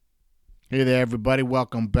Hey there, everybody.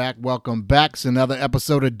 Welcome back. Welcome back. It's another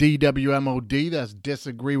episode of DWMOD. That's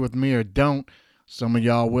Disagree With Me or Don't. Some of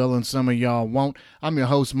y'all will and some of y'all won't. I'm your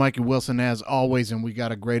host, Mikey Wilson, as always, and we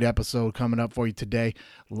got a great episode coming up for you today.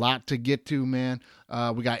 Lot to get to, man.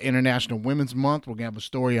 We got International Women's Month. We're going to have a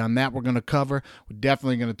story on that we're going to cover. We're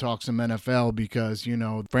definitely going to talk some NFL because, you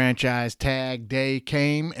know, franchise tag day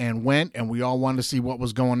came and went, and we all wanted to see what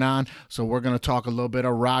was going on. So we're going to talk a little bit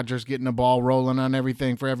of Rodgers getting the ball rolling on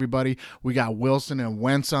everything for everybody. We got Wilson and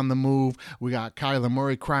Wentz on the move. We got Kyler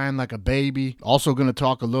Murray crying like a baby. Also going to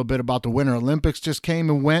talk a little bit about the Winter Olympics just came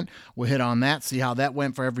and went. We'll hit on that, see how that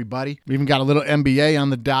went for everybody. We even got a little NBA on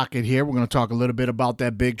the docket here. We're going to talk a little bit about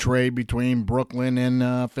that big trade between Brooklyn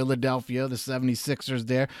and Philadelphia, the 76ers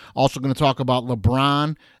there. Also going to talk about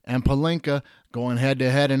LeBron and Pelinka going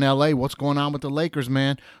head-to-head in L.A. What's going on with the Lakers,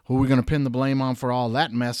 man? Who are we going to pin the blame on for all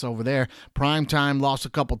that mess over there? Primetime lost a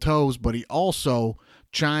couple toes, but he also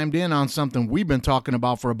chimed in on something we've been talking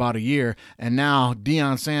about for about a year, and now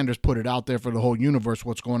Deion Sanders put it out there for the whole universe,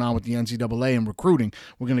 what's going on with the NCAA and recruiting.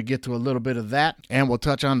 We're going to get to a little bit of that, and we'll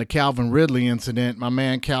touch on the Calvin Ridley incident. My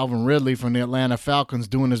man Calvin Ridley from the Atlanta Falcons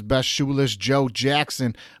doing his best shoeless Joe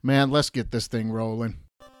Jackson. Man, let's get this thing rolling.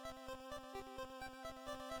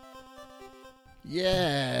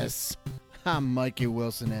 Yes, I'm Mikey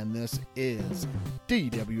Wilson, and this is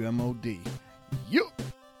DWMOD. Yup.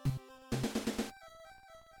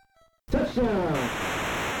 Touchdown.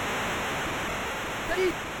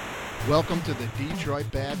 Welcome to the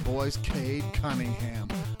Detroit Bad Boys, Cade Cunningham.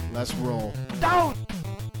 Let's roll. Down.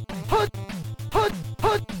 Hut.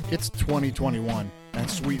 It's 2021,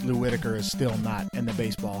 and Sweet Lou Whitaker is still not in the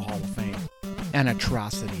Baseball Hall of Fame. An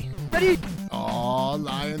atrocity. Ready? Aw,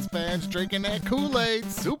 Lions fans drinking that Kool-Aid.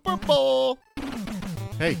 Super Bowl.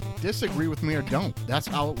 Hey, disagree with me or don't. That's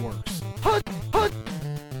how it works. Hut.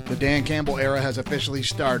 The Dan Campbell era has officially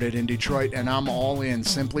started in Detroit, and I'm all in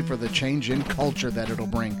simply for the change in culture that it'll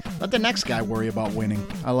bring. Let the next guy worry about winning.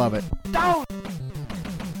 I love it. Down!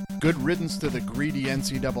 Good riddance to the greedy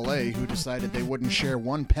NCAA, who decided they wouldn't share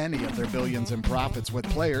one penny of their billions in profits with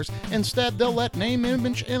players. Instead, they'll let name,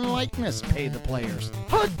 image, and likeness pay the players.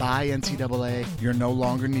 Bye, NCAA. You're no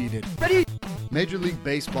longer needed. Ready? Major League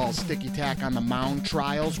Baseball's sticky tack on the mound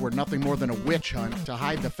trials were nothing more than a witch hunt to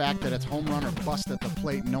hide the fact that it's home run or bust at the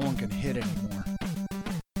plate and no one can hit anymore.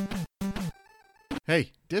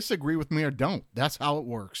 Hey, disagree with me or don't. That's how it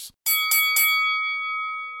works.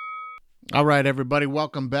 All right, everybody,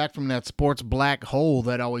 welcome back from that sports black hole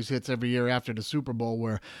that always hits every year after the Super Bowl,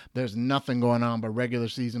 where there's nothing going on but regular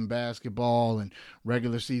season basketball and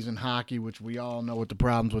regular season hockey, which we all know what the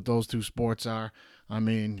problems with those two sports are. I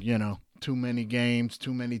mean, you know, too many games,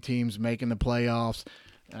 too many teams making the playoffs.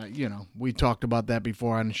 We talked about that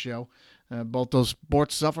before on the show. Both those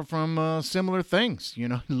sports suffer from similar things,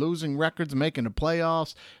 losing records, making the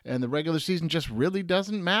playoffs, and the regular season just really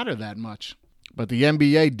doesn't matter that much. But the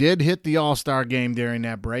NBA did hit the All-Star game during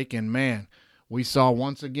that break, and man, we saw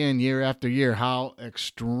once again, year after year, how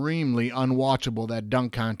extremely unwatchable that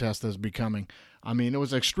dunk contest is becoming. I mean, it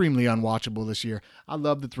was extremely unwatchable this year. I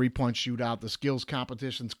love the three-point shootout. The skills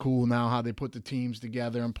competition's cool now, how they put the teams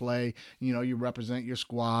together and play. You represent your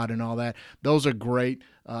squad and all that. Those are great.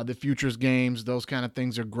 The Futures games, those kind of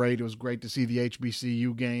things are great. It was great to see the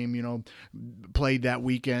HBCU game, played that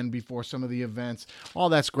weekend before some of the events. All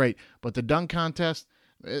that's great. But the dunk contest,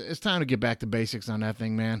 it's time to get back to basics on that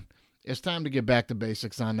thing, man. It's time to get back to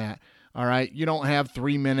basics on that. All right, you don't have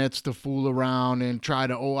 3 minutes to fool around and try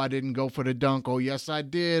to, I didn't go for the dunk. Oh, yes, I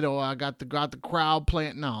did. Oh, I got the crowd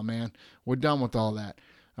playing. No, man, we're done with all that.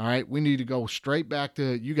 All right, we need to go straight back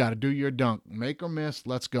to, you got to do your dunk. Make or miss,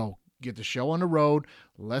 let's go. Get the show on the road.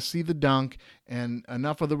 Let's see the dunk. And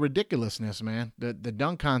enough of the ridiculousness, man. The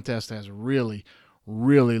dunk contest has really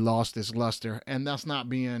lost its luster, and that's not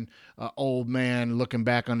being an old man looking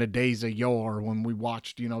back on the days of yore when we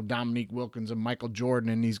watched, Dominique Wilkins and Michael Jordan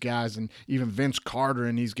and these guys, and even Vince Carter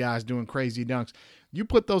and these guys doing crazy dunks. You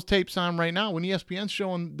put those tapes on right now when ESPN's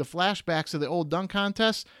showing the flashbacks of the old dunk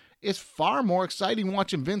contests, it's far more exciting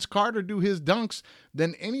watching Vince Carter do his dunks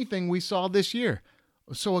than anything we saw this year.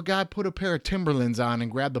 So a guy put a pair of Timberlands on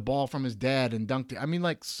and grabbed the ball from his dad and dunked it. I mean,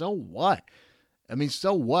 so what?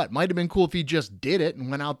 So what? Might have been cool if he just did it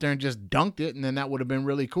and went out there and just dunked it, and then that would have been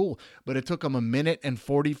really cool. But it took him 1 minute and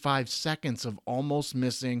 45 seconds of almost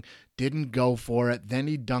missing, didn't go for it, then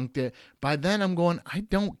he dunked it. By then I'm going, I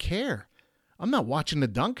don't care. I'm not watching the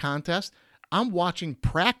dunk contest. I'm watching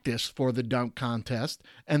practice for the dunk contest,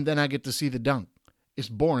 and then I get to see the dunk. It's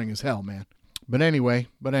boring as hell, man. But anyway,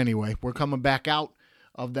 we're coming back out.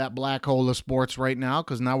 of that black hole of sports right now,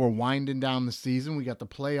 because now we're winding down the season. We got the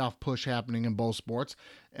playoff push happening in both sports,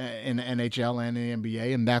 in the NHL and the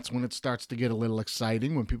NBA, and that's when it starts to get a little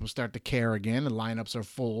exciting, when people start to care again, and lineups are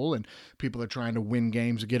full, and people are trying to win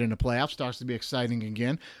games to get into playoffs. Starts to be exciting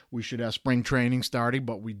again. We should have spring training starting,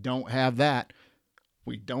 but we don't have that.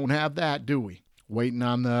 We don't have that, do we? Waiting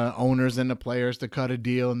on the owners and the players to cut a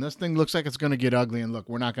deal, and this thing looks like it's going to get ugly. And look,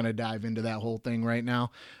 we're not going to dive into that whole thing right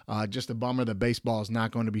now. Just a bummer that baseball is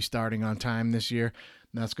not going to be starting on time this year.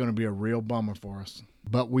 That's going to be a real bummer for us.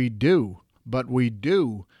 But we do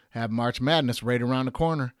have March Madness right around the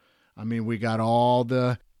corner. I mean, we got all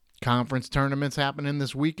the conference tournaments happening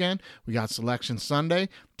this weekend. We got Selection Sunday.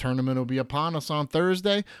 Tournament will be upon us on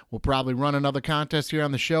Thursday. We'll probably run another contest here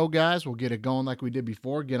on the show, guys. We'll get it going like we did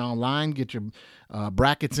before. Get online, get your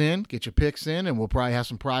brackets in, get your picks in, and we'll probably have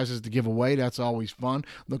some prizes to give away. That's always fun.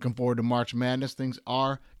 Looking forward to March Madness. Things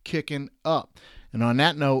are kicking up. And on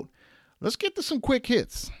that note, let's get to some quick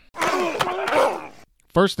hits.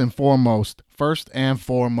 First and foremost,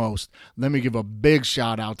 let me give a big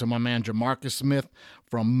shout out to my man Jamarcus Smith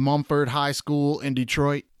from Mumford High School in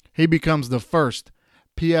Detroit. He becomes the first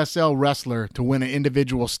PSL wrestler to win an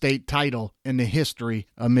individual state title in the history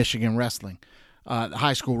of Michigan wrestling,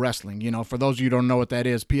 high school wrestling. You know, for those of you who don't know what that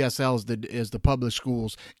is, PSL is the public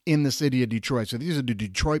schools in the city of Detroit. So these are the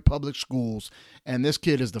Detroit public schools, and this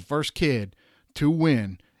kid is the first kid to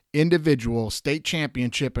win individual state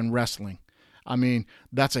championship in wrestling. I mean,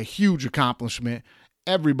 that's a huge accomplishment.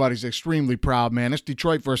 Everybody's extremely proud, man. It's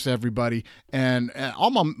Detroit versus everybody. And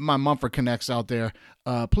all my Mumford Connects out there,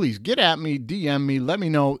 please get at me, DM me. Let me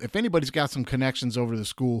know if anybody's got some connections over to the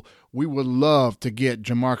school. We would love to get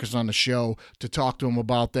Jamarcus on the show to talk to him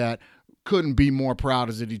about that. Couldn't be more proud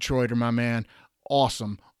as a Detroiter, my man.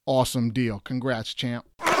 Awesome deal. Congrats, champ.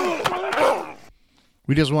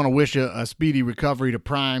 We just want to wish a speedy recovery to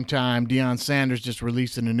Primetime. Deion Sanders just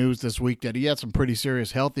released in the news this week that he had some pretty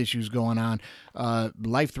serious health issues going on.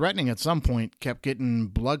 Life-threatening at some point, kept getting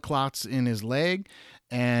blood clots in his leg,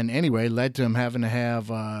 and anyway, led to him having to have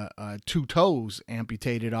 2 toes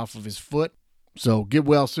amputated off of his foot. So get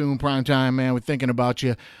well soon, Primetime, man. We're thinking about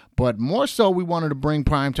you. But more so, we wanted to bring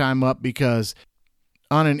Primetime up because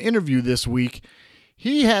on an interview this week,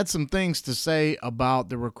 he had some things to say about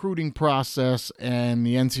the recruiting process and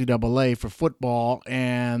the NCAA for football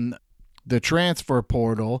and the transfer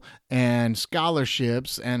portal and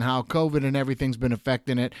scholarships and how COVID and everything's been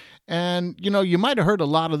affecting it. And, you know, you might have heard a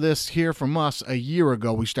lot of this here from us a year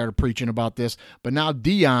ago. We started preaching about this. But now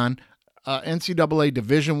Deion, NCAA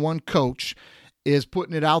Division I coach, is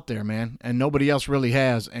putting it out there, man, and nobody else really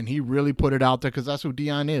has, and he really put it out there because that's who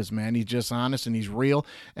Deion is, man. He's just honest and he's real,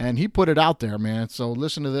 and he put it out there, man. So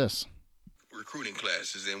listen to this. Recruiting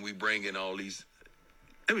classes, and we bring in all these.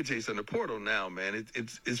 Let me tell you something. The portal now, man,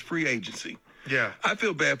 it's free agency. Yeah. I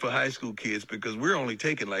feel bad for high school kids because we're only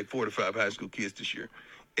taking like 4 to 5 high school kids this year,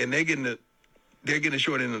 and they're getting the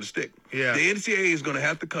short end of the stick. Yeah. The NCAA is going to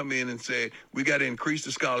have to come in and say, we got to increase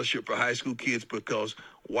the scholarship for high school kids because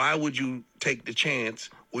why would you take the chance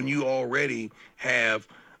when you already have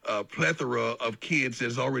a plethora of kids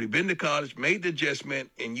that's already been to college, made the adjustment,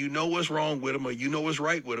 and you know what's wrong with them or you know what's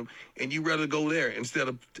right with them, and you rather go there instead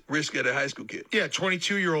of risk at a high school kid. Yeah,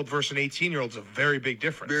 22-year-old versus an 18-year-old is a very big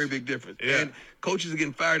difference. Very big difference. Yeah. And coaches are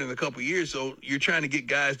getting fired in a couple of years, so you're trying to get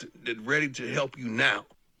guys that ready to help you now.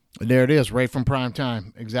 There it is, right from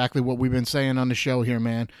Primetime. Exactly what we've been saying on the show here,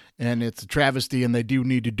 man. And it's a travesty, and they do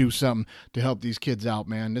need to do something to help these kids out,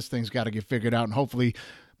 man. This thing's got to get figured out, and hopefully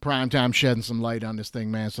Primetime shedding some light on this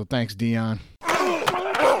thing, man. So thanks, Deion.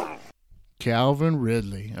 Calvin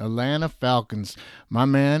Ridley, Atlanta Falcons. My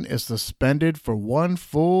man is suspended for 1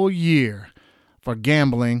 full year for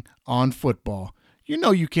gambling on football. You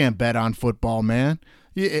know you can't bet on football, man.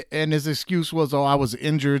 Yeah, and his excuse was, I was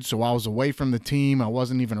injured, so I was away from the team. I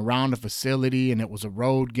wasn't even around the facility, and it was a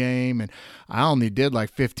road game, and I only did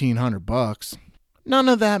like $1,500. None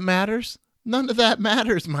of that matters. None of that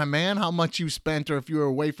matters, my man, how much you spent or if you were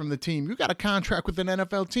away from the team. You got a contract with an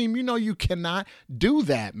NFL team. You know you cannot do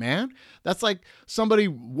that, man. That's like somebody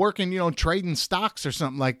working, trading stocks or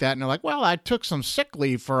something like that. And they're like, well, I took some sick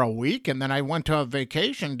leave for a week and then I went to a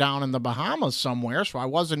vacation down in the Bahamas somewhere. So I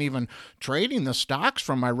wasn't even trading the stocks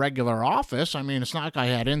from my regular office. I mean, it's not like I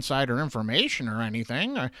had insider information or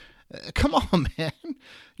anything. Come on, man.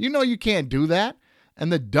 You know you can't do that.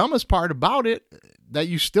 And the dumbest part about it that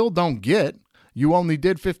you still don't get, you only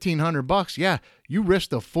did $1,500. Yeah, you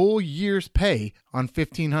risked a full year's pay on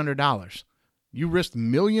 $1,500. You risked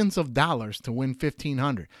millions of dollars to win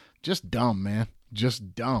 $1,500. Just dumb, man.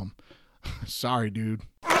 Just dumb. Sorry, dude.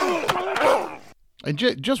 And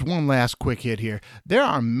just one last quick hit here. There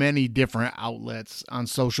are many different outlets on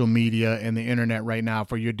social media and the internet right now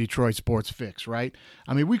for your Detroit sports fix, right?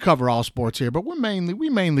 I mean, we cover all sports here, but we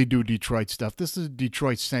mainly do Detroit stuff. This is a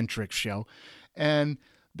Detroit-centric show. And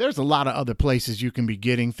there's a lot of other places you can be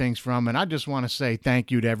getting things from, and I just want to say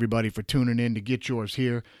thank you to everybody for tuning in to get yours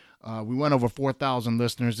here. We went over 4,000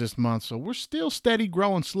 listeners this month, so we're still steady,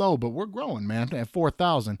 growing slow, but we're growing, man, at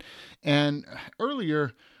 4,000. And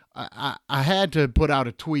earlier, I had to put out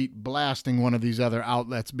a tweet blasting one of these other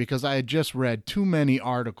outlets because I had just read too many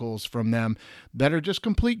articles from them that are just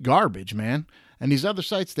complete garbage, man. And these other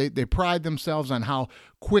sites, they pride themselves on how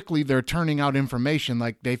quickly they're turning out information.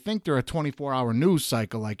 Like they think they're a 24-hour news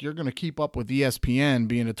cycle. Like you're going to keep up with ESPN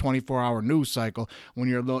being a 24-hour news cycle when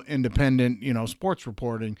you're a little independent, sports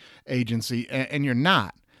reporting agency, and you're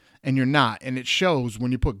not. And you're not. And it shows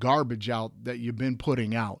when you put garbage out that you've been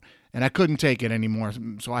putting out. And I couldn't take it anymore,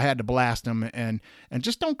 so I had to blast them. And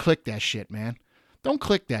just don't click that shit, man. Don't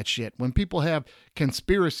click that shit. When people have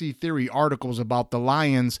conspiracy theory articles about the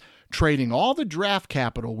Lions trading all the draft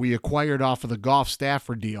capital we acquired off of the Goff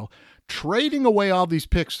Stafford deal, trading away all these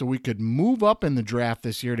picks so we could move up in the draft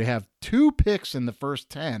this year to have 2 picks in the first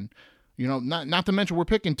 10. Not to mention we're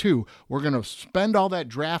picking 2. We're going to spend all that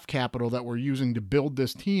draft capital that we're using to build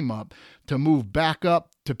this team up to move back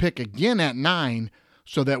up to pick again at 9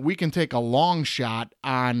 so that we can take a long shot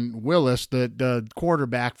on Willis, the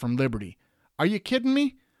quarterback from Liberty. Are you kidding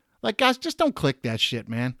me? Like, guys, just don't click that shit,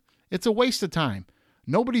 man. It's a waste of time.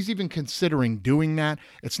 Nobody's even considering doing that.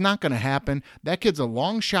 It's not going to happen. That kid's a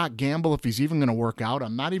long shot gamble if he's even going to work out.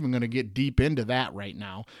 I'm not even going to get deep into that right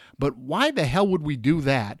now. But why the hell would we do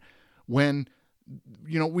that when,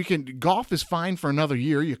 Goff is fine for another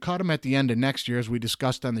year. You cut him at the end of next year, as we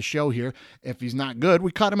discussed on the show here. If he's not good,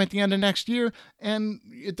 we cut him at the end of next year, and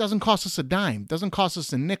it doesn't cost us a dime. It doesn't cost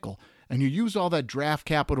us a nickel. And you use all that draft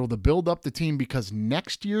capital to build up the team because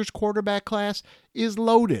next year's quarterback class is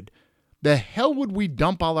loaded. The hell would we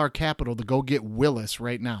dump all our capital to go get Willis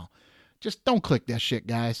right now? Just don't click that shit,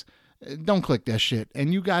 guys. Don't click that shit.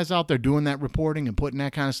 And you guys out there doing that reporting and putting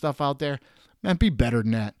that kind of stuff out there, man, be better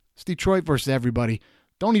than that. It's Detroit versus everybody.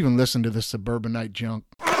 Don't even listen to this suburbanite junk.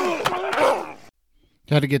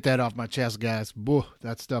 Had to get that off my chest, guys. Boo,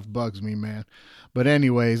 that stuff bugs me, man. But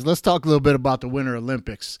anyways, let's talk a little bit about the Winter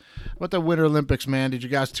Olympics. What the Winter Olympics, man? Did you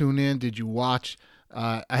guys tune in? Did you watch?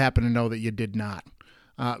 I happen to know that you did not.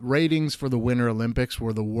 Ratings for the Winter Olympics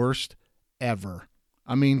were the worst ever.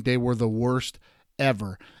 I mean, they were the worst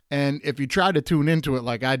ever. And if you tried to tune into it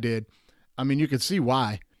like I did, I mean, you could see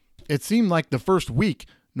why. It seemed like the first week,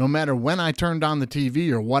 no matter when I turned on the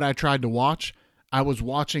TV or what I tried to watch, I was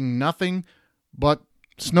watching nothing but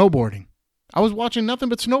snowboarding. I was watching nothing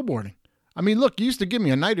but snowboarding. I mean, look, you used to give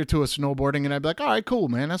me a night or two of snowboarding, and I'd be like, all right, cool,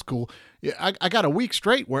 man, that's cool. Yeah, I got a week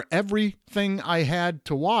straight where everything I had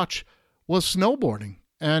to watch was snowboarding.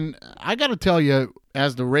 And I got to tell you,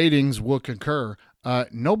 as the ratings will concur,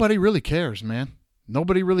 nobody really cares, man.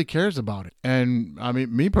 Nobody really cares about it. And, I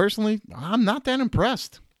mean, me personally, I'm not that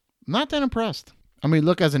impressed. Not that impressed. I mean,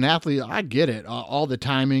 look, as an athlete, I get it. All the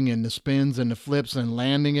timing and the spins and the flips and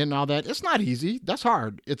landing it and all that. It's not easy. That's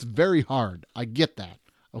hard. It's very hard. I get that.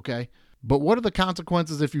 Okay. But what are the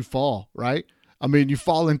consequences if you fall, right? I mean, you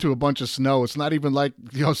fall into a bunch of snow. It's not even like,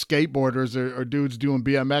 skateboarders or dudes doing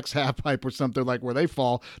BMX half pipe or something like where they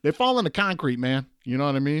fall. They fall into concrete, man. You know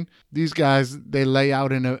what I mean? These guys, they lay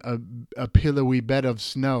out in a pillowy bed of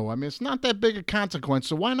snow. I mean, it's not that big a consequence.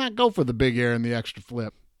 So why not go for the big air and the extra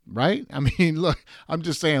flip? Right? I mean, look, I'm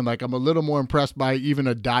just saying, like, I'm a little more impressed by even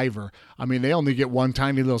a diver. I mean, they only get one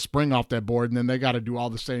tiny little spring off that board, and then they got to do all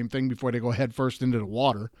the same thing before they go head first into the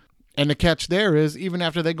water. And the catch there is, even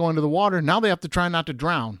after they go into the water, now they have to try not to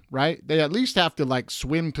drown, right? They at least have to, like,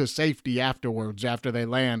 swim to safety afterwards after they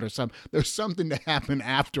land or something. There's something to happen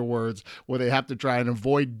afterwards where they have to try and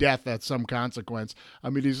avoid death at some consequence. I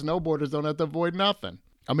mean, these snowboarders don't have to avoid nothing.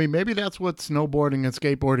 I mean, maybe that's what snowboarding and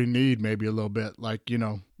skateboarding need, maybe a little bit. Like,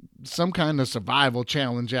 some kind of survival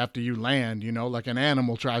challenge after you land, like an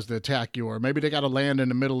animal tries to attack you, or maybe they got to land in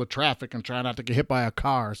the middle of traffic and try not to get hit by a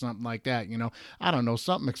car or something like that, I don't know,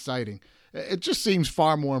 something exciting. It just seems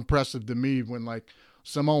far more impressive to me when, like,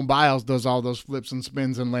 Simone Biles does all those flips and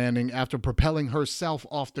spins and landing after propelling herself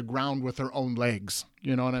off the ground with her own legs.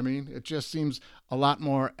 You know what I mean? It just seems a lot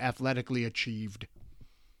more athletically achieved.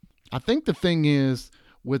 I think the thing is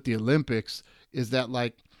with the Olympics is that,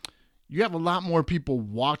 like, you have a lot more people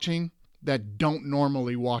watching that don't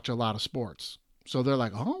normally watch a lot of sports. So they're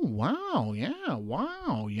like, oh, wow, yeah,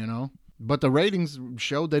 wow, But the ratings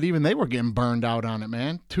showed that even they were getting burned out on it,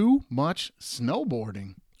 man. Too much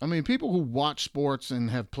snowboarding. I mean, people who watch sports and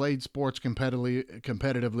have played sports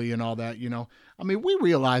competitively and all that, I mean, we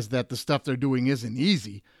realize that the stuff they're doing isn't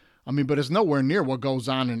easy. I mean, but it's nowhere near what goes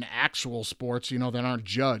on in actual sports, that aren't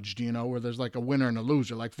judged, where there's like a winner and a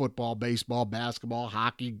loser, like football, baseball, basketball,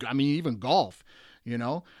 hockey, I mean, even golf,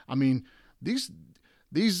 I mean, these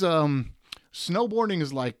snowboarding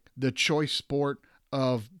is like the choice sport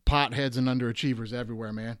of potheads and underachievers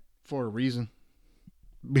everywhere, man, for a reason.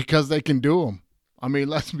 Because they can do them. I mean,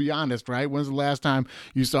 let's be honest, right? When's the last time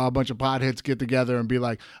you saw a bunch of potheads get together and be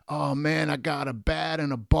like, oh, man, I got a bat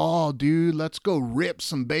and a ball, dude. Let's go rip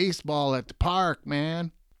some baseball at the park,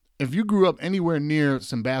 man. If you grew up anywhere near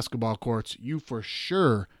some basketball courts, you for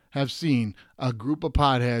sure have seen a group of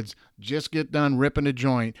potheads just get done ripping a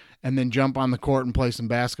joint and then jump on the court and play some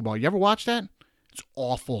basketball. You ever watch that? It's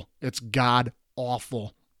awful. It's god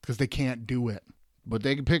awful because they can't do it. But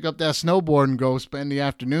they can pick up that snowboard and go spend the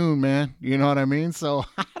afternoon, man. You know what I mean? So,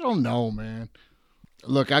 I don't know, man.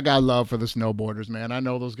 Look, I got love for the snowboarders, man. I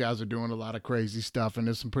know those guys are doing a lot of crazy stuff, and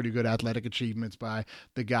there's some pretty good athletic achievements by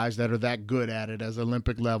the guys that are that good at it as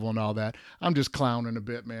Olympic level and all that. I'm just clowning a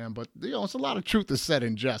bit, man. But, it's a lot of truth is said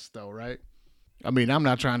in jest, though, right? I mean, I'm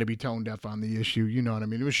not trying to be tone deaf on the issue. You know what I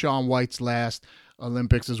mean? It was Shaun White's last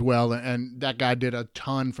Olympics as well, and that guy did a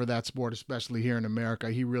ton for that sport, especially here in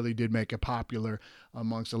America. He really did make it popular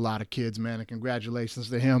amongst a lot of kids, man, and congratulations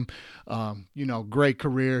to him. Great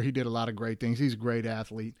career. He did a lot of great things. He's a great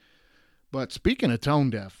athlete. But speaking of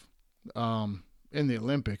tone deaf, in the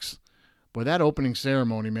Olympics, boy, that opening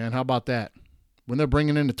ceremony, man, how about that? When they're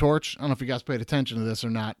bringing in the torch, I don't know if you guys paid attention to this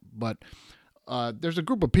or not, but there's a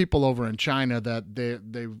group of people over in China that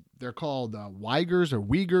they're called Uyghurs or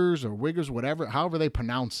Uyghurs, whatever, however they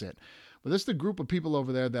pronounce it. But this is the group of people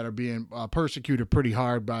over there that are being persecuted pretty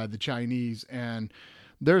hard by the Chinese, and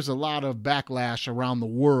there's a lot of backlash around the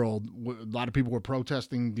world. A lot of people were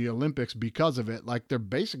protesting the Olympics because of it. Like, they're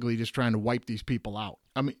basically just trying to wipe these people out.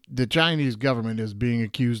 I mean, the Chinese government is being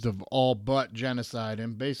accused of all but genocide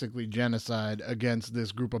and basically genocide against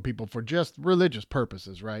this group of people for just religious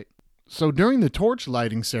purposes, right? So during the torch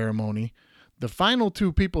lighting ceremony, the final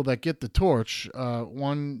two people that get the torch,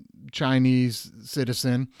 one Chinese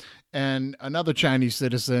citizen and another Chinese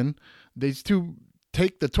citizen, these two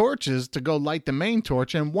take the torches to go light the main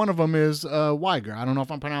torch, and one of them is Uyghur. I don't know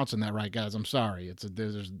if I'm pronouncing that right, guys. I'm sorry.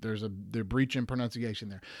 There's a breach in pronunciation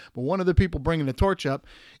there. But one of the people bringing the torch up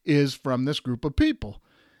is from this group of people.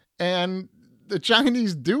 And the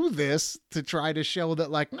Chinese do this to try to show that,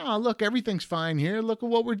 like, no, look, everything's fine here. Look at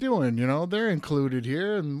what we're doing. They're included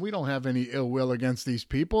here, and we don't have any ill will against these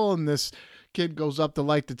people. And this kid goes up to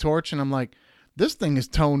light the torch, and I'm like, this thing is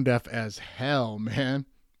tone deaf as hell, man.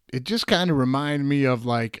 It just kind of reminded me of,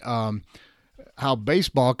 like, how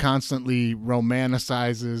baseball constantly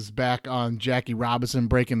romanticizes back on Jackie Robinson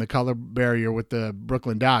breaking the color barrier with the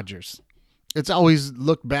Brooklyn Dodgers. It's always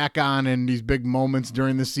looked back on in these big moments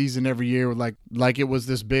during the season every year, like it was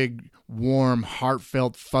this big, warm,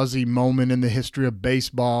 heartfelt, fuzzy moment in the history of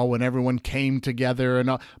baseball when everyone came together. And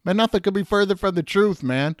man, nothing could be further from the truth,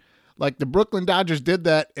 man. Like, the Brooklyn Dodgers did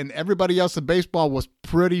that, and everybody else in baseball was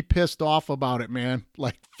pretty pissed off about it, man.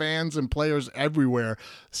 Like, fans and players everywhere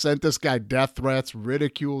sent this guy death threats,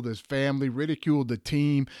 ridiculed his family, ridiculed the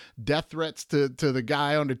team, death threats to the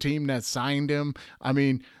guy on the team that signed him. I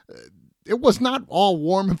mean, it was not all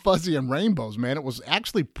warm and fuzzy and rainbows, man. It was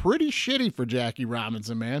actually pretty shitty for Jackie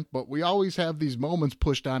Robinson, man. But we always have these moments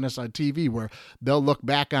pushed on us on TV where they'll look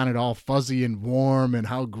back on it all fuzzy and warm and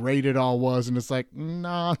how great it all was. And it's like,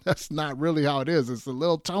 no, that's not really how it is. It's a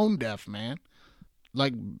little tone deaf, man.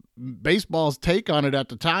 Like, baseball's take on it at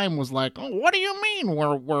the time was like, oh, what do you mean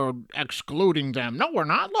we're excluding them? No, we're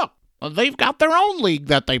not. Look. They've got their own league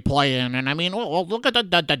that they play in. And I mean, well, look at the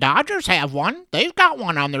Dodgers have one. They've got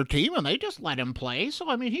one on their team, and they just let him play. So,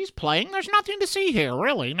 I mean, he's playing. There's nothing to see here,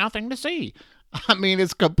 really. Nothing to see. I mean,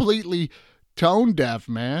 it's completely tone deaf,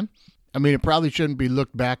 man. I mean, it probably shouldn't be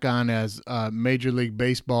looked back on as Major League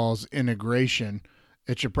Baseball's integration.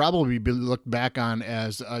 It should probably be looked back on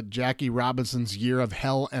as Jackie Robinson's year of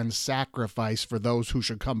hell and sacrifice for those who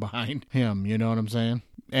should come behind him. You know what I'm saying?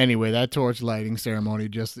 Anyway, that torch lighting ceremony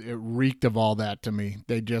it reeked of all that to me.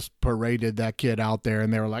 They just paraded that kid out there,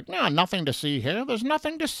 and they were like, no, nothing to see here. There's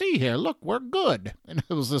nothing to see here. Look, we're good. And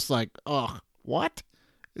it was just like, ugh, what?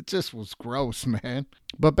 It just was gross, man.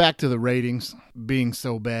 But back to the ratings being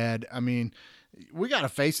so bad. I mean, we got to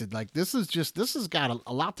face it. Like, this has got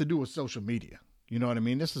a lot to do with social media. You know what I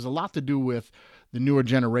mean? This has a lot to do with the newer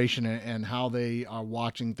generation and how they are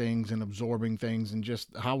watching things and absorbing things and just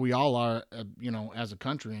how we all are, as a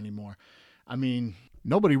country anymore. I mean,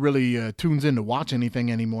 Nobody really tunes in to watch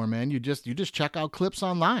anything anymore, man. You just check out clips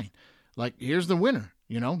online. Like, here's the winner,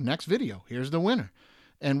 next video, here's the winner.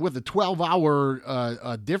 And with a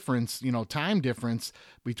 12-hour difference, time difference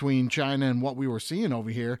between China and what we were seeing over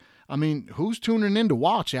here, I mean, who's tuning in to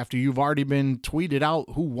watch after you've already been tweeted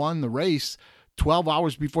out who won the race 12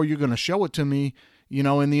 hours before you're going to show it to me,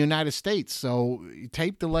 in the United States? So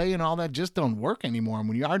tape delay and all that just don't work anymore. And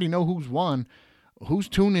when you already know who's won, who's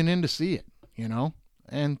tuning in to see it,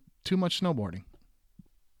 And too much snowboarding.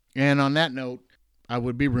 And on that note, I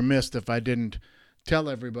would be remiss if I didn't tell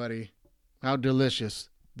everybody how delicious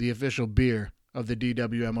the official beer of the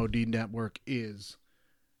DWMOD network is.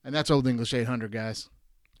 And that's Old English 800, guys.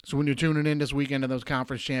 So when you're tuning in this weekend to those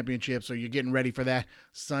conference championships, or you're getting ready for that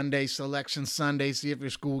Sunday selection Sunday, see if your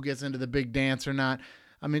school gets into the big dance or not,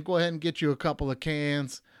 I mean, go ahead and get you a couple of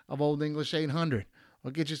cans of Old English 800.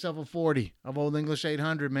 Or get yourself a 40 of Old English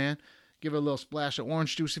 800, man. Give it a little splash of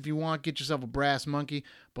orange juice if you want. Get yourself a Brass Monkey.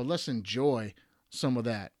 But let's enjoy some of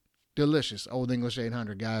that delicious Old English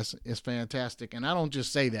 800, guys. It's fantastic. And I don't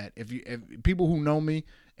just say that. If people who know me,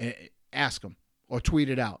 ask them or tweet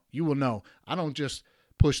it out. You will know. I don't just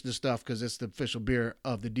push this stuff because it's the official beer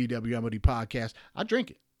of the DWMOD podcast. I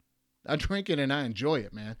drink it. I drink it and I enjoy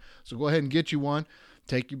it, man. So go ahead and get you one.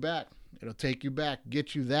 Take you back. It'll take you back.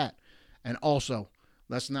 Get you that. And also,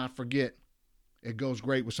 let's not forget, it goes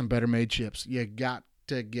great with some Better Made chips. You got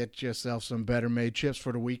to get yourself some Better Made chips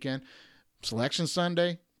for the weekend. Selection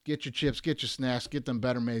Sunday, get your chips, get your snacks, get them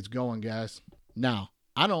Better Mades going, guys. Now,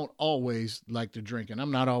 I don't always like to drink, and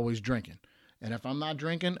I'm not always drinking. And if I'm not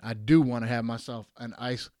drinking, I do want to have myself an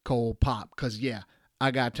ice cold pop because, yeah,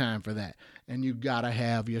 I got time for that. And you got to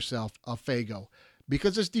have yourself a Faygo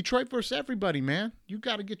because it's Detroit versus everybody, man. You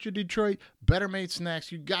got to get your Detroit Better Made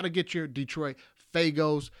snacks. You got to get your Detroit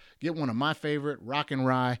Faygos. Get one of my favorite, Rock and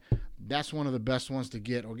Rye. That's one of the best ones to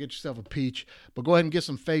get. Or get yourself a peach. But go ahead and get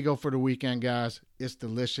some Faygo for the weekend, guys. It's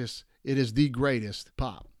delicious. It is the greatest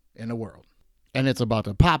pop in the world. And it's about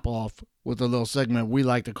to pop off with a little segment we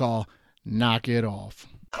like to call Knock It Off.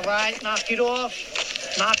 All right, knock it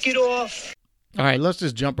off. Knock it off. All right, let's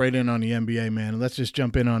just jump right in on the NBA, man. Let's just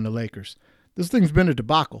jump in on the Lakers. This thing's been a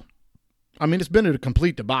debacle. I mean, it's been a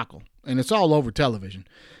complete debacle. And it's all over television.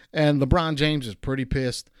 And LeBron James is pretty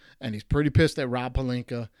pissed, and he's pretty pissed at Rob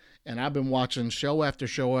Pelinka. And I've been watching show after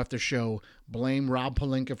show after show blame Rob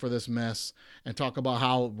Pelinka for this mess and talk about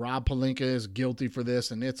how Rob Pelinka is guilty for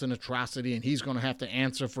this and it's an atrocity and he's going to have to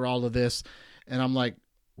answer for all of this. And I'm like,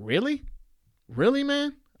 really? Really,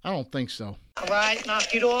 man? I don't think so. All right,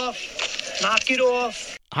 knock it off. Knock it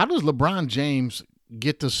off. How does LeBron James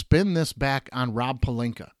get to spin this back on Rob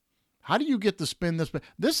Pelinka? How do you get to spin this back?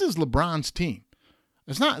 This is LeBron's team.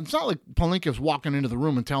 It's not like Pelinka's walking into the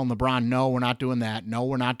room and telling LeBron, no, we're not doing that. No,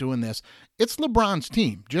 we're not doing this. It's LeBron's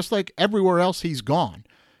team. Just like everywhere else he's gone.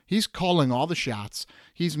 He's calling all the shots.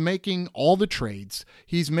 He's making all the trades.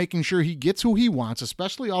 He's making sure he gets who he wants,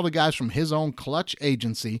 especially all the guys from his own Clutch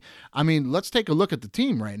agency. I mean, let's take a look at the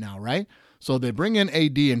team right now, right? So they bring in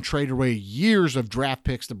AD and trade away years of draft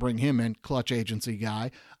picks to bring him in, Clutch agency guy,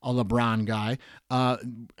 a LeBron guy.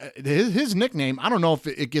 His nickname, I don't know if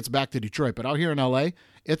it gets back to Detroit, but out here in LA,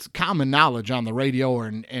 it's common knowledge on the radio or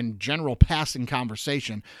in general passing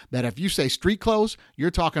conversation that if you say street clothes, you're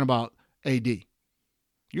talking about AD.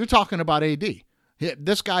 You're talking about AD.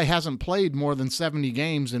 This guy hasn't played more than 70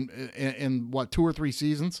 games in what, 2 or 3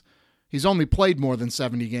 seasons? He's only played more than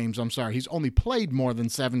 70 games. I'm sorry. He's only played more than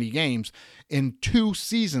 70 games in 2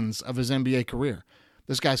 seasons of his NBA career.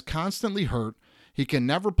 This guy's constantly hurt. He can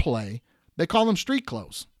never play. They call him street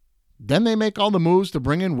clothes. Then they make all the moves to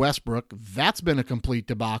bring in Westbrook. That's been a complete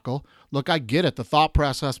debacle. Look, I get it. The thought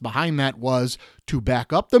process behind that was to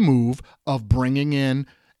back up the move of bringing in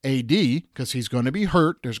AD because he's going to be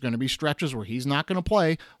hurt. There's going to be stretches where he's not going to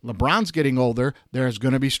play. LeBron's getting older. There's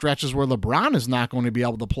going to be stretches where LeBron is not going to be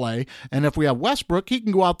able to play. And if we have Westbrook, he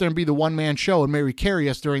can go out there and be the one-man show and maybe carry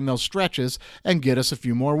us during those stretches and get us a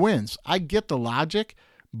few more wins. I get the logic,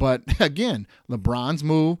 but again, LeBron's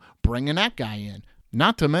move, bringing that guy in.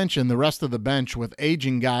 Not to mention the rest of the bench with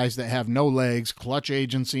aging guys that have no legs, Clutch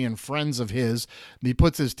agency and friends of his. He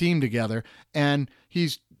puts his team together, and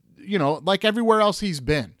he's, like everywhere else he's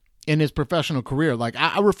been in his professional career. Like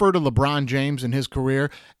I refer to LeBron James in his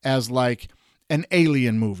career as like an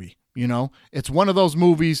alien movie. It's one of those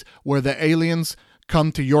movies where the aliens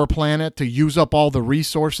come to your planet to use up all the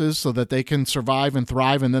resources so that they can survive and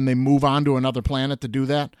thrive, and then they move on to another planet to do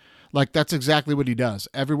that. Like that's exactly what he does.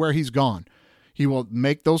 Everywhere he's gone, he will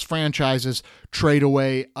make those franchises trade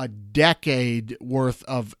away a decade worth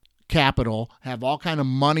of capital, have all kind of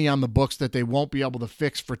money on the books that they won't be able to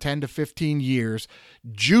fix for 10 to 15 years,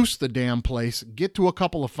 juice the damn place, get to a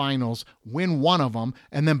couple of finals, win one of them,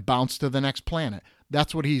 and then bounce to the next planet.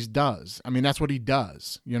 That's what he does. I mean, that's what he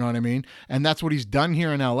does. You know what I mean? And that's what he's done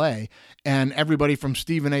here in L.A. And everybody from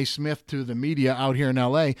Stephen A. Smith to the media out here in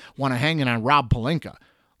L.A. want to hang it on Rob Pelinka.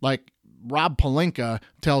 Like, Rob Pelinka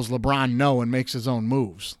tells LeBron no and makes his own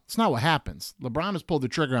moves. It's not what happens. LeBron has pulled the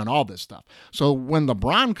trigger on all this stuff. So when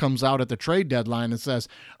LeBron comes out at the trade deadline and says,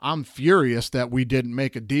 I'm furious that we didn't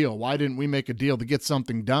make a deal. Why didn't we make a deal to get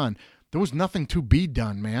something done? There was nothing to be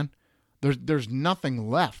done, man. There's nothing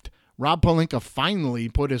left. Rob Pelinka finally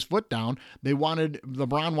put his foot down.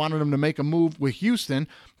 LeBron wanted him to make a move with Houston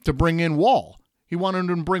to bring in Wall. He wanted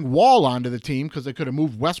him to bring Wall onto the team because they could have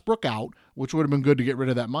moved Westbrook out, which would have been good to get rid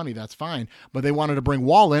of that money. That's fine. But they wanted to bring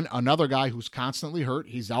Wall in, another guy who's constantly hurt.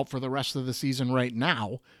 He's out for the rest of the season right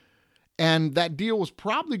now. And that deal was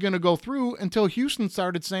probably going to go through until Houston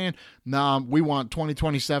started saying, nah, we want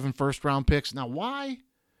 2027 first-round picks. Now, why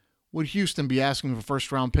would Houston be asking for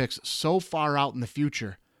first-round picks so far out in the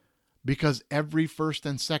future? Because every first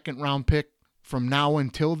and second round pick from now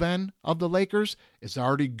until then of the Lakers is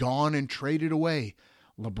already gone and traded away.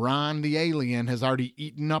 LeBron, the alien, has already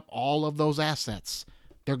eaten up all of those assets.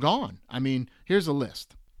 They're gone. I mean, here's a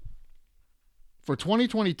list. For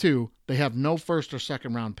 2022, they have no first or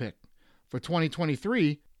second round pick. For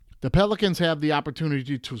 2023, the Pelicans have the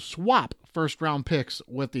opportunity to swap first-round picks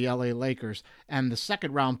with the LA Lakers, and the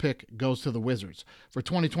second-round pick goes to the Wizards. For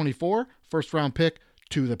 2024, first-round pick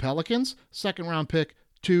to the Pelicans, second-round pick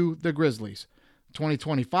to the Grizzlies.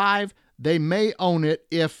 2025, they may own it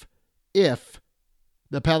if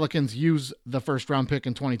the Pelicans use the first-round pick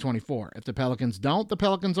in 2024. If the Pelicans don't, the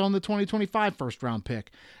Pelicans own the 2025 first-round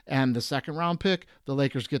pick. And the second-round pick, the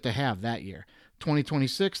Lakers get to have that year.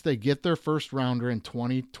 2026, they get their first-rounder in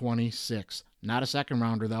 2026. Not a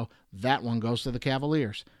second-rounder, though. That one goes to the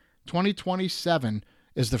Cavaliers. 2027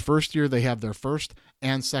 is the first year they have their first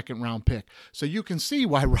and second round pick. So you can see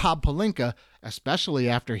why Rob Pelinka, especially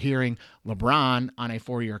after hearing LeBron on a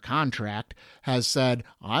 4-year contract, has said,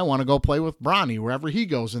 I want to go play with Bronny wherever he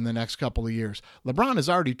goes in the next couple of years. LeBron has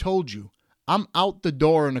already told you, I'm out the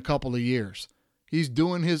door in a couple of years. He's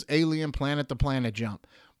doing his alien planet-to-planet jump.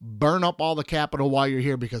 Burn up all the capital while you're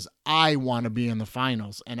here because I want to be in the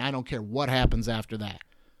finals, and I don't care what happens after that.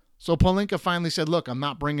 So Pelinka finally said, look, I'm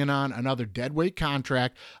not bringing on another deadweight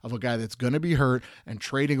contract of a guy that's going to be hurt and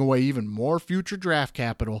trading away even more future draft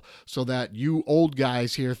capital so that you old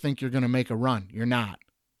guys here think you're going to make a run. You're not.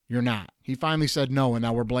 You're not. He finally said no, and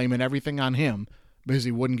now we're blaming everything on him because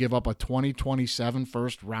he wouldn't give up a 2027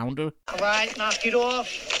 first rounder. All right, knock it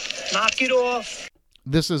off. Knock it off.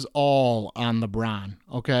 This is all on LeBron,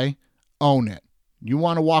 okay? Own it. You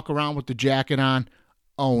want to walk around with the jacket on?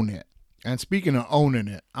 Own it. And speaking of owning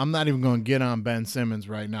it, I'm not even going to get on Ben Simmons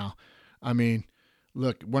right now. I mean,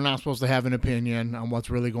 look, we're not supposed to have an opinion on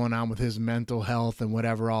what's really going on with his mental health and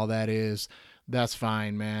whatever all that is. That's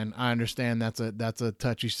fine, man. I understand that's a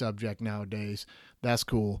touchy subject nowadays. That's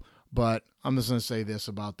cool. But I'm just going to say this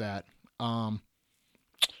about that. I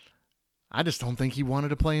just don't think he wanted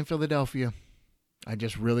to play in Philadelphia. I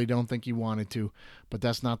just really don't think he wanted to. But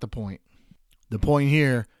that's not the point. The point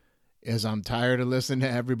here is I'm tired of listening to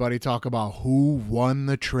everybody talk about who won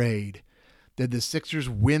the trade. Did the Sixers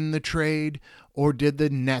win the trade or did the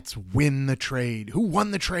Nets win the trade? Who won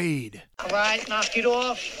the trade? All right, knock it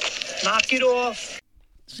off. Knock it off.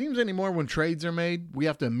 Seems anymore when trades are made, we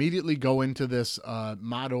have to immediately go into this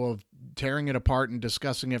motto of tearing it apart and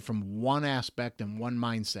discussing it from one aspect and one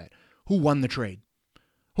mindset. Who won the trade?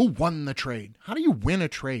 Who won the trade? How do you win a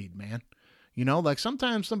trade, man? You know, like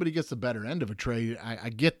sometimes somebody gets the better end of a trade. I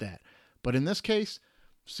get that. But in this case,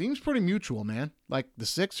 seems pretty mutual, man. Like the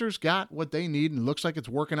Sixers got what they need and looks like it's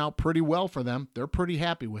working out pretty well for them. They're pretty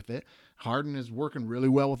happy with it. Harden is working really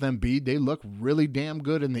well with Embiid. They look really damn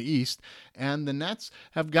good in the East. And the Nets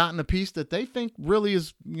have gotten a piece that they think really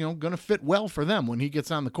is, going to fit well for them when he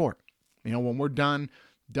gets on the court. When we're done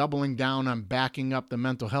doubling down on backing up the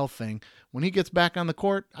mental health thing, when he gets back on the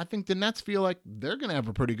court, I think the Nets feel like they're going to have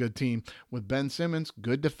a pretty good team with Ben Simmons,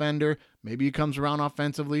 good defender. Maybe he comes around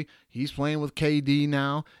offensively. He's playing with KD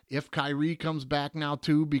now. If Kyrie comes back now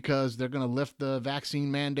too, because they're going to lift the vaccine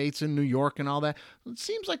mandates in New York and all that. It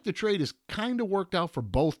seems like the trade is kind of worked out for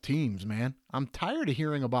both teams, man. I'm tired of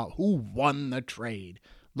hearing about who won the trade.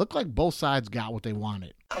 Looked like both sides got what they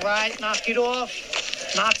wanted. All right, knock it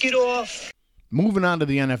off. Knock it off. Moving on to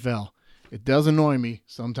the NFL. It does annoy me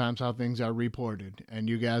sometimes how things are reported, and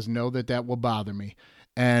you guys know that will bother me.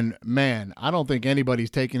 And, man, I don't think anybody's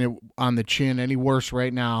taking it on the chin any worse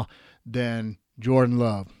right now than Jordan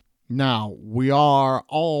Love. Now, we are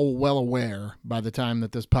all well aware by the time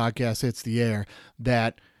that this podcast hits the air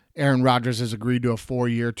that Aaron Rodgers has agreed to a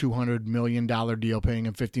 4-year, $200 million deal paying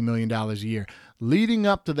him $50 million a year. Leading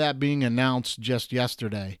up to that being announced just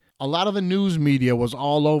yesterday, a lot of the news media was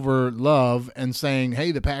all over Love and saying,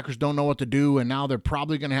 hey, the Packers don't know what to do, and now they're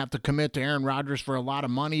probably going to have to commit to Aaron Rodgers for a lot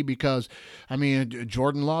of money because,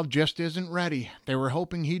 Jordan Love just isn't ready. They were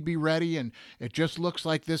hoping he'd be ready, and it just looks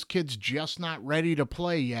like this kid's just not ready to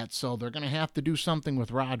play yet, so they're going to have to do something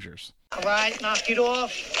with Rodgers. All right, knock it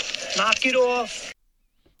off. Knock it off.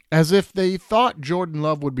 As if they thought Jordan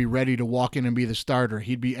Love would be ready to walk in and be the starter.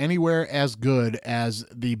 He'd be anywhere as good as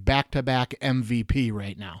the back-to-back MVP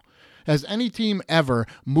right now. Has any team ever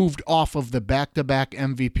moved off of the back-to-back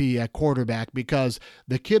MVP at quarterback because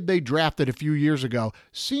the kid they drafted a few years ago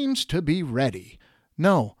seems to be ready?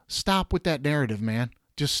 No, stop with that narrative, man.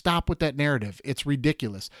 Just stop with that narrative. It's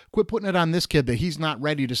ridiculous. Quit putting it on this kid that he's not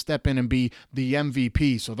ready to step in and be the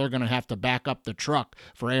MVP, so they're going to have to back up the truck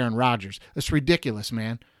for Aaron Rodgers. It's ridiculous,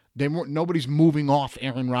 man. Nobody's moving off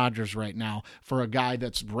Aaron Rodgers right now for a guy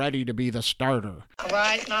that's ready to be the starter. All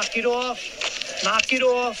right, knock it off. Knock it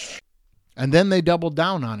off. And then they doubled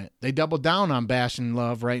down on it. They doubled down on bashing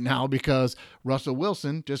Love right now because Russell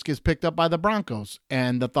Wilson just gets picked up by the Broncos.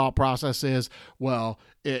 And the thought process is, well,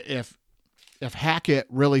 if Hackett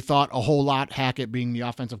really thought a whole lot, Hackett being the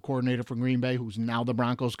offensive coordinator for Green Bay, who's now the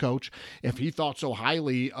Broncos coach, if he thought so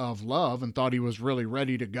highly of Love and thought he was really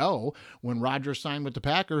ready to go when Rodgers signed with the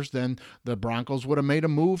Packers, then the Broncos would have made a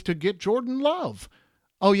move to get Jordan Love.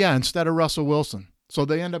 Oh, yeah, instead of Russell Wilson. So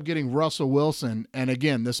they end up getting Russell Wilson, and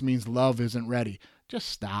again, this means Love isn't ready. Just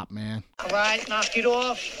stop, man. All right, knock it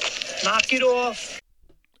off. Knock it off.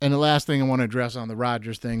 And the last thing I want to address on the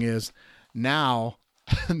Rodgers thing is now,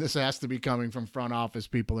 and this has to be coming from front office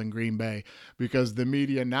people in Green Bay, because the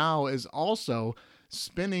media now is also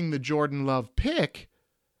spinning the Jordan Love pick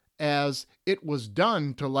as it was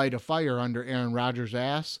done to light a fire under Aaron Rodgers'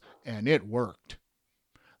 ass, and it worked.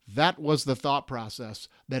 That was the thought process,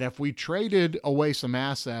 that if we traded away some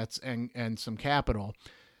assets and some capital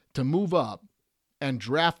to move up and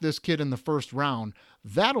draft this kid in the first round,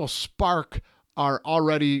 that'll spark our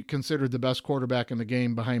already considered the best quarterback in the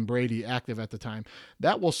game behind Brady, active at the time.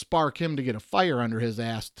 That will spark him to get a fire under his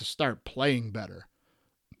ass to start playing better.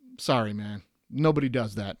 Sorry, man. Nobody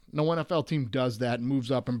does that. No NFL team does that and moves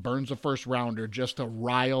up and burns a first rounder just to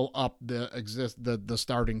rile up the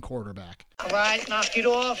starting quarterback. All right, knock it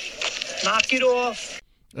off. Knock it off.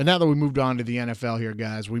 And now that we moved on to the NFL here,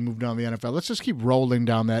 guys, we moved on to the NFL. Let's just keep rolling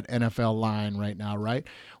down that NFL line right now, right?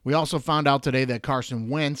 We also found out today that Carson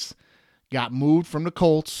Wentz got moved from the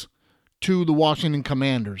Colts to the Washington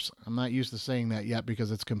Commanders. I'm not used to saying that yet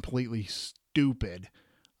because it's completely stupid.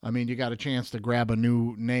 I mean, you got a chance to grab a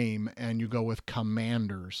new name and you go with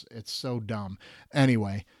Commanders. It's so dumb.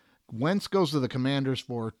 Anyway, Wentz goes to the Commanders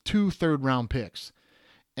for 2 third-round picks.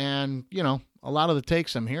 And, a lot of the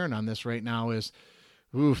takes I'm hearing on this right now is,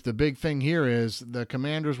 the big thing here is the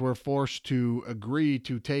Commanders were forced to agree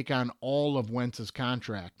to take on all of Wentz's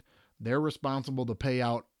contract. They're responsible to pay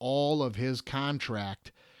out all of his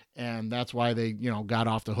contract, and that's why they, got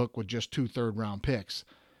off the hook with just 2 third-round picks.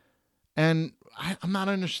 And I'm not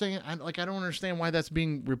understanding. I don't understand why that's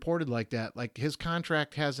being reported like that. Like, his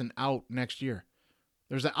contract has an out next year.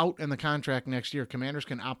 There's an out in the contract next year. Commanders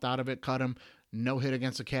can opt out of it, cut him, no hit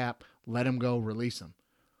against the cap, let him go, release him.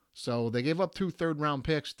 So they gave up 2 third-round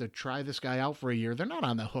picks to try this guy out for a year. They're not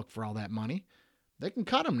on the hook for all that money. They can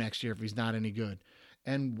cut him next year if he's not any good.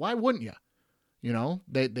 And why wouldn't you?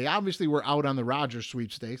 They obviously were out on the Rodgers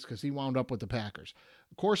sweepstakes because he wound up with the Packers.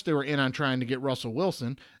 Of course, they were in on trying to get Russell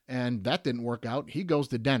Wilson, and that didn't work out. He goes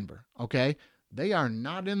to Denver, okay? They are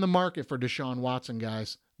not in the market for Deshaun Watson,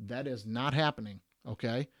 guys. That is not happening,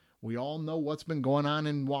 okay? We all know what's been going on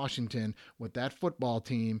in Washington with that football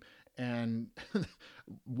team, and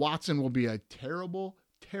Watson will be a terrible,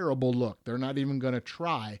 terrible look. They're not even going to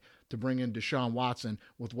try to bring in Deshaun Watson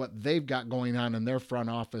with what they've got going on in their front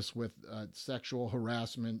office with sexual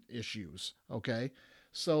harassment issues, okay?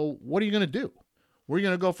 So what are you going to do? Where are you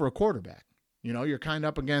going to go for a quarterback? You're kind of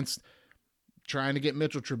up against trying to get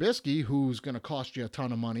Mitchell Trubisky, who's going to cost you a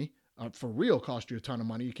ton of money, for real cost you a ton of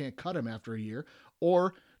money. You can't cut him after a year.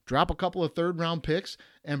 Or drop a couple of third-round picks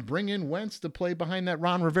and bring in Wentz to play behind that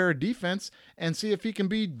Ron Rivera defense and see if he can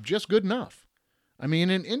be just good enough. I mean,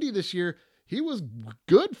 in Indy this year, he was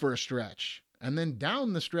good for a stretch, and then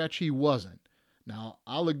down the stretch, he wasn't. Now,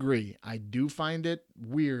 I'll agree. I do find it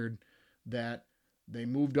weird that they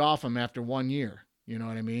moved off him after 1 year. You know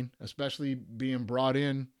what I mean? Especially being brought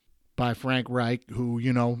in by Frank Reich, who,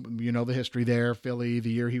 you know the history there, Philly, the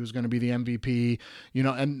year he was going to be the MVP,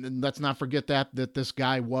 and let's not forget that this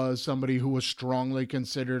guy was somebody who was strongly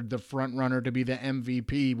considered the front runner to be the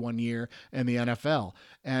MVP one year in the NFL.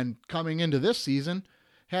 And coming into this season,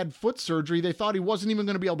 had foot surgery. They thought he wasn't even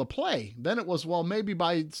going to be able to play. Then it was, well, maybe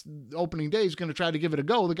by opening day he's going to try to give it a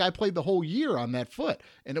go. The guy played the whole year on that foot,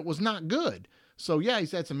 and it was not good. So, yeah,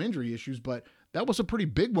 he's had some injury issues, but that was a pretty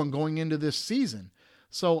big one going into this season.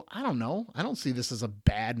 So, I don't know. I don't see this as a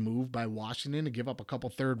bad move by Washington to give up a couple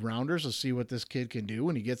third-rounders to see what this kid can do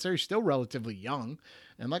when he gets there. He's still relatively young.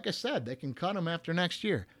 And like I said, they can cut him after next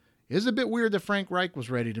year. It is a bit weird that Frank Reich was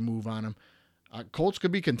ready to move on him. Colts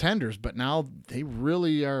could be contenders, but now they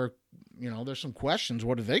really are, there's some questions.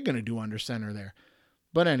 What are they going to do under center there?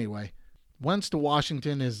 But anyway, Wentz to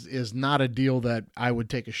Washington is not a deal that I would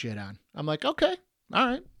take a shit on. I'm like, okay, all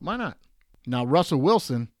right, why not? Now, Russell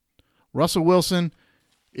Wilson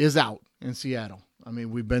is out in Seattle. I mean,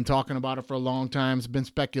 we've been talking about it for a long time. It's been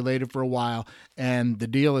speculated for a while, and the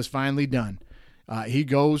deal is finally done. He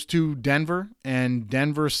goes to Denver, and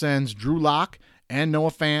Denver sends Drew Lock and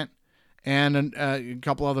Noah Fant and a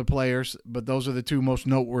couple other players, but those are the two most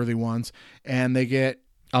noteworthy ones, and they get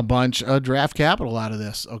a bunch of draft capital out of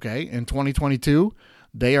this, okay? In 2022,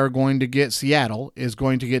 they are going to get, Seattle is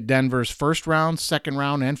going to get Denver's first round, second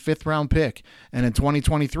round, and fifth round pick. And in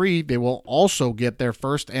 2023, they will also get their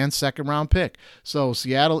first and second round pick. So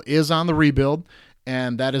Seattle is on the rebuild,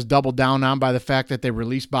 and that is doubled down on by the fact that they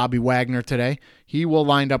released Bobby Wagner today. He will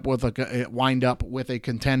wind up with a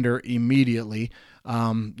contender immediately.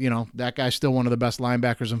 That guy's still one of the best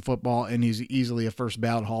linebackers in football, and he's easily a first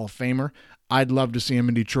ballot Hall of Famer. I'd love to see him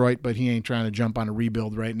in Detroit, but he ain't trying to jump on a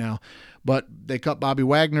rebuild right now. But they cut Bobby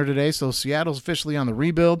Wagner today, so Seattle's officially on the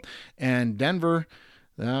rebuild, and Denver,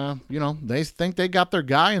 they think they got their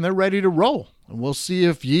guy and they're ready to roll. And we'll see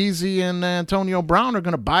if Yeezy and Antonio Brown are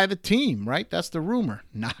going to buy the team, right? That's the rumor.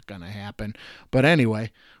 Not going to happen. But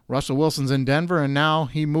anyway, Russell Wilson's in Denver, and now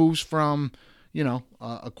he moves from,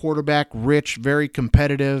 a quarterback-rich, very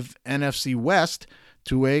competitive NFC West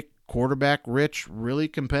to a quarterback-rich, really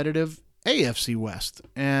competitive AFC West.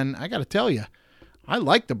 And I got to tell you, I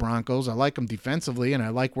like the Broncos. I like them defensively, and I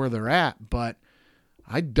like where they're at, but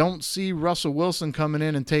I don't see Russell Wilson coming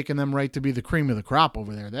in and taking them right to be the cream of the crop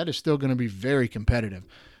over there. That is still going to be very competitive.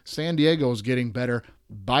 San Diego is getting better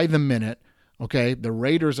by the minute. Okay, the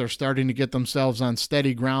Raiders are starting to get themselves on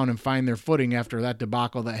steady ground and find their footing after that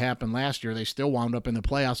debacle that happened last year. They still wound up in the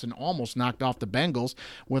playoffs and almost knocked off the Bengals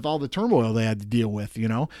with all the turmoil they had to deal with,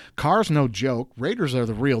 Carr's no joke. Raiders are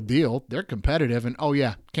the real deal. They're competitive. And, oh,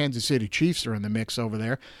 yeah, Kansas City Chiefs are in the mix over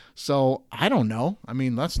there. So, I don't know. I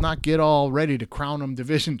mean, let's not get all ready to crown them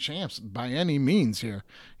division champs by any means here.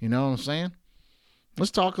 You know what I'm saying?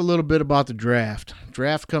 Let's talk a little bit about the draft.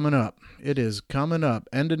 Draft coming up. It is coming up.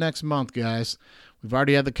 End of next month, guys. We've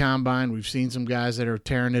already had the combine. We've seen some guys that are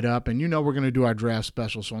tearing it up. And we're going to do our draft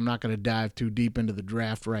special, so I'm not going to dive too deep into the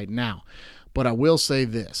draft right now. But I will say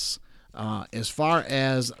this. As far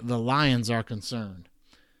as the Lions are concerned,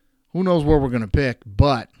 who knows where we're going to pick,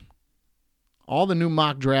 but all the new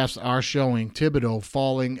mock drafts are showing Thibodeau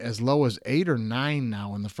falling as low as 8 or 9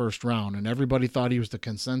 now in the first round, and everybody thought he was the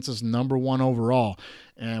consensus number 1 overall.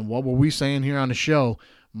 And what were we saying here on the show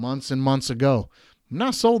months and months ago? I'm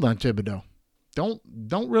not sold on Thibodeau.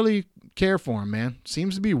 Don't really care for him, man.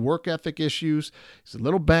 Seems to be work ethic issues. He's a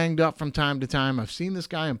little banged up from time to time. I've seen this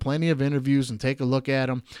guy in plenty of interviews and take a look at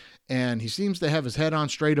him, and he seems to have his head on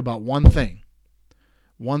straight about one thing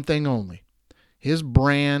only. His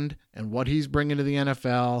brand and what he's bringing to the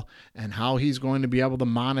NFL and how he's going to be able to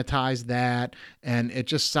monetize that. And it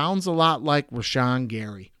just sounds a lot like Rashawn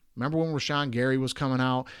Gary. Remember when Rashawn Gary was coming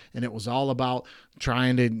out and it was all about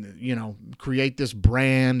trying to, create this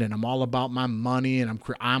brand, and I'm all about my money, and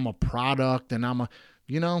I'm a product, and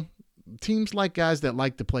teams like guys that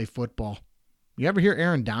like to play football. You ever hear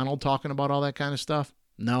Aaron Donald talking about all that kind of stuff?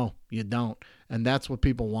 No, you don't. And that's what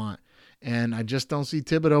people want. And I just don't see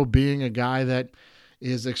Thibodeau being a guy that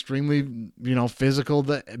is extremely, physical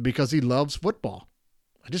because he loves football.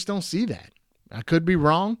 I just don't see that. I could be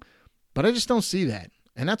wrong, but I just don't see that.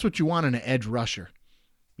 And that's what you want in an edge rusher,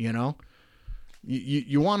 You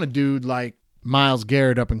want a dude like Myles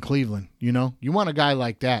Garrett up in Cleveland, You want a guy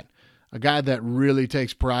like that, a guy that really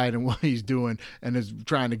takes pride in what he's doing and is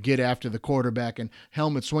trying to get after the quarterback and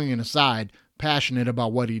helmet swinging aside, passionate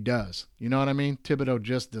about what he does. You know what I mean? Thibodeau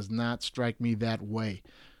just does not strike me that way,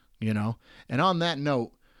 And on that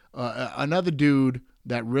note, another dude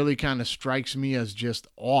that really kind of strikes me as just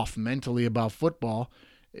off mentally about football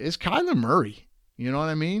is Kyler Murray. You know what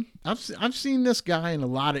I mean? I've seen this guy in a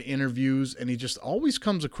lot of interviews, and he just always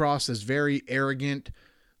comes across as very arrogant.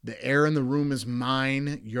 The air in the room is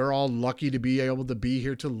mine. You're all lucky to be able to be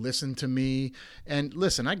here to listen to me. And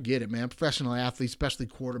listen, I get it, man. Professional athletes, especially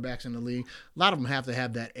quarterbacks in the league, a lot of them have to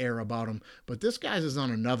have that air about them. But this guy's is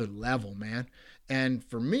on another level, man. And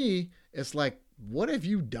for me, it's like, what have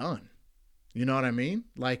you done? You know what I mean?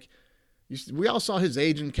 Like, we all saw his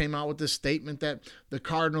agent came out with this statement that the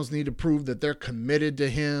Cardinals need to prove that they're committed to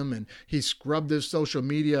him, and he scrubbed his social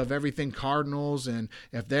media of everything Cardinals, and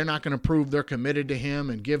if they're not going to prove they're committed to him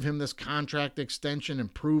and give him this contract extension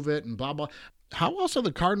and prove it and blah, blah. How else are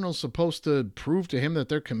the Cardinals supposed to prove to him that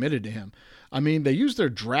they're committed to him? I mean, they used their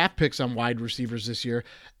draft picks on wide receivers this year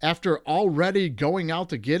after already going out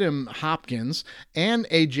to get him Hopkins and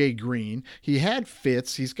A.J. Green. He had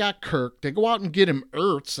Fitz. He's got Kirk. They go out and get him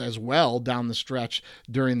Ertz as well down the stretch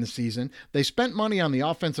during the season. They spent money on the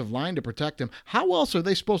offensive line to protect him. How else are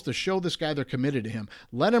they supposed to show this guy they're committed to him?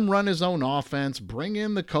 Let him run his own offense. Bring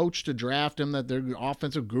in the coach to draft him, that they're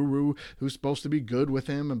offensive guru who's supposed to be good with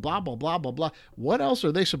him, and blah, blah, blah, blah, blah. What else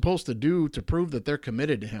are they supposed to do to prove that they're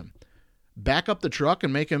committed to him? Back up the truck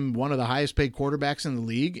and make him one of the highest paid quarterbacks in the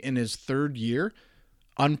league in his third year,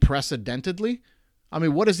 unprecedentedly? I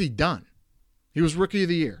mean, what has he done? He was Rookie of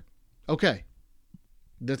the Year. Okay.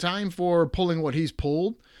 The time for pulling what he's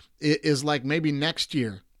pulled is like maybe next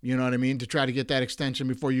year, you know what I mean, to try to get that extension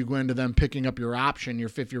before you go into them picking up your option, your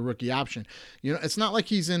fifth-year rookie option. You know, it's not like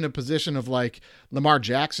he's in a position of like Lamar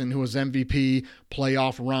Jackson, who was MVP,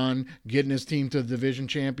 playoff run, getting his team to the division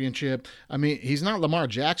championship. I mean, he's not Lamar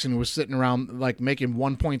Jackson, who was sitting around like making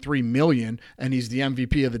 $1.3 million and he's the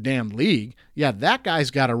MVP of the damn league. Yeah, that guy's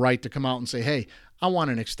got a right to come out and say, hey, I want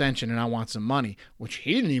an extension and I want some money, which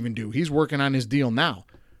he didn't even do. He's working on his deal now.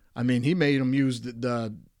 I mean, he made him use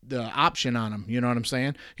the option on him. You know what I'm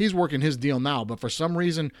saying? He's working his deal now, but for some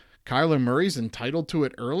reason, Kyler Murray's entitled to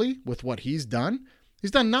it early with what he's done.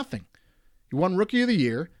 He's done nothing. He won Rookie of the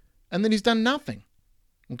Year, and then he's done nothing.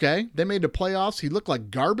 Okay? They made the playoffs. He looked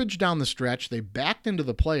like garbage down the stretch. They backed into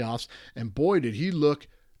the playoffs, and boy, did he look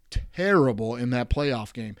terrible in that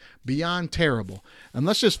playoff game. Beyond terrible. And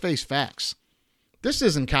let's just face facts. This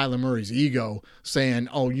isn't Kyler Murray's ego saying,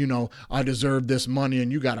 oh, you know, I deserve this money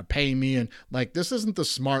and you got to pay me. And like, this isn't the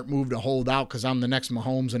smart move to hold out because I'm the next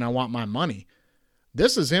Mahomes and I want my money.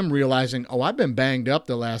 This is him realizing, oh, I've been banged up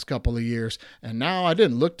the last couple of years and now I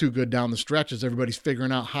didn't look too good down the stretch as everybody's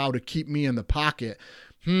figuring out how to keep me in the pocket.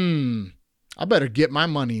 I better get my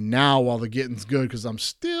money now while the getting's good because I'm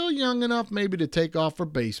still young enough maybe to take off for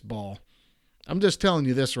baseball. I'm just telling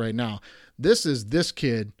you this right now. This is this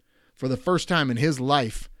kid, for the first time in his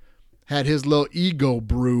life, had his little ego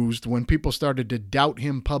bruised when people started to doubt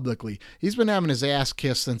him publicly. He's been having his ass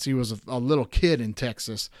kissed since he was a little kid in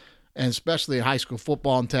Texas, and especially high school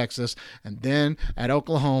football in Texas, and then at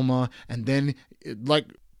Oklahoma, and then like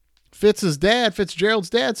Fitzgerald's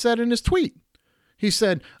dad said in his tweet. He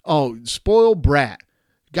said, oh, spoiled brat.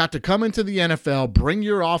 Got to come into the NFL, bring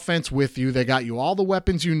your offense with you. They got you all the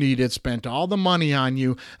weapons you needed, spent all the money on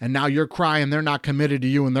you, and now you're crying they're not committed to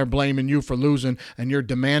you and they're blaming you for losing and you're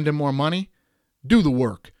demanding more money? Do the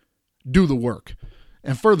work. Do the work.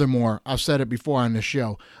 And furthermore, I've said it before on this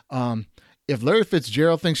show, if Larry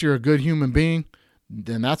Fitzgerald thinks you're a good human being,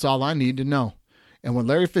 then that's all I need to know. And when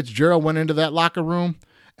Larry Fitzgerald went into that locker room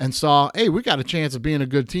and saw, hey, we got a chance of being a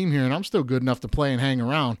good team here and I'm still good enough to play and hang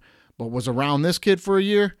around, but was around this kid for a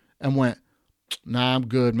year and went, nah, I'm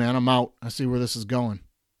good, man. I'm out. I see where this is going.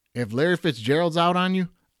 If Larry Fitzgerald's out on you,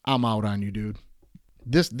 I'm out on you, dude.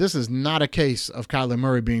 This is not a case of Kyler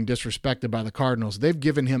Murray being disrespected by the Cardinals. They've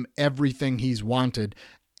given him everything he's wanted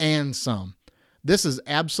and some. This is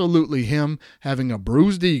absolutely him having a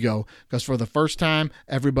bruised ego because for the first time,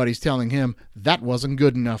 everybody's telling him that wasn't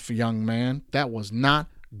good enough, young man. That was not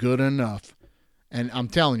good enough. And I'm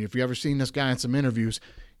telling you, if you ever seen this guy in some interviews,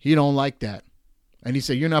 he don't like that. And he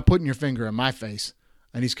said, you're not putting your finger in my face.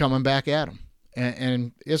 And he's coming back at him.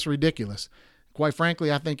 And it's ridiculous. Quite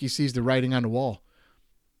frankly, I think he sees the writing on the wall.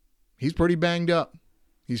 He's pretty banged up.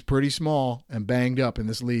 He's pretty small and banged up in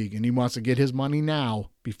this league. And he wants to get his money now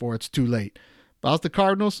before it's too late. If I was the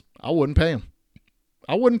Cardinals, I wouldn't pay him.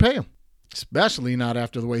 I wouldn't pay him. Especially not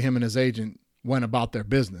after the way him and his agent went about their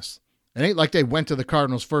business. It ain't like they went to the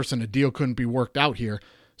Cardinals first and the deal couldn't be worked out here.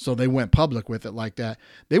 So they went public with it like that.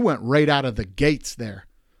 They went right out of the gates there.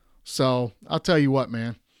 So I'll tell you what,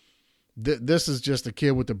 man. This is just a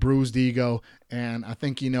kid with a bruised ego. And I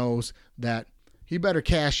think he knows that he better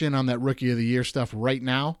cash in on that Rookie of the Year stuff right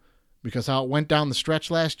now. Because how it went down the stretch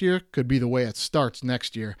last year could be the way it starts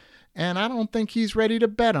next year. And I don't think he's ready to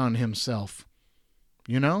bet on himself.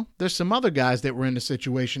 You know, there's some other guys that were in the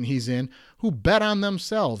situation he's in who bet on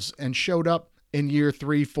themselves and showed up in year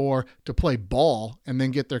 3, 4 to play ball and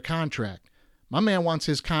then get their contract. My man wants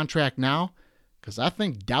his contract now because I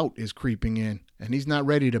think doubt is creeping in and he's not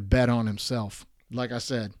ready to bet on himself. Like I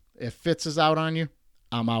said, if Fitz is out on you,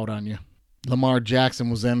 I'm out on you. Lamar Jackson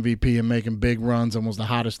was MVP and making big runs and was the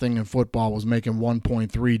hottest thing in football, was making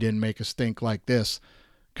 1.3, didn't make a stink like this.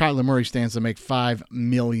 Kyler Murray stands to make $5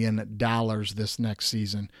 million this next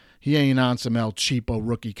season. He ain't on some El Cheapo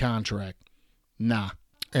rookie contract. Nah.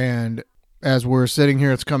 And as we're sitting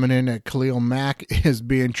here, it's coming in that Khalil Mack is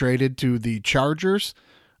being traded to the Chargers.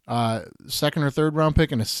 Second or third round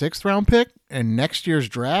pick and a 6th round pick. And next year's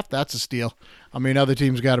draft, that's a steal. I mean, other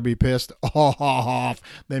teams got to be pissed off.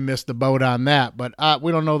 They missed the boat on that. But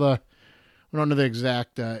we don't know the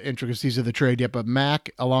exact intricacies of the trade yet, but Mack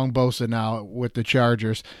along Bosa now with the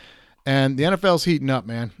Chargers. And the NFL's heating up,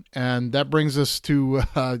 man. And that brings us to,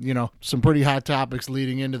 some pretty hot topics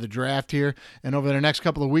leading into the draft here. And over the next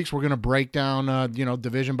couple of weeks, we're going to break down,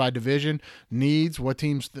 division by division, needs, what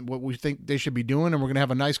we think they should be doing. And we're going to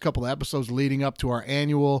have a nice couple of episodes leading up to our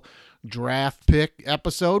annual draft pick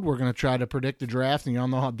episode. We're going to try to predict the draft, and y'all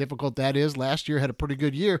know how difficult that is. Last year had a pretty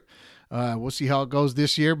good year. We'll see how it goes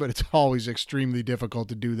this year, but it's always extremely difficult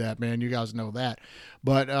to do that, man. You guys know that.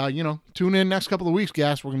 But, tune in next couple of weeks,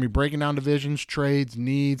 guys. We're going to be breaking down divisions, trades,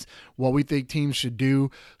 needs, what we think teams should do.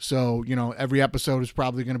 So, every episode is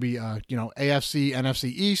probably going to be, AFC, NFC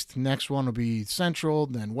East. Next one will be Central,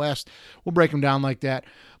 then West. We'll break them down like that.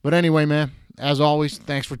 But anyway, man, as always,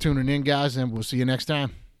 thanks for tuning in, guys, and we'll see you next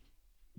time.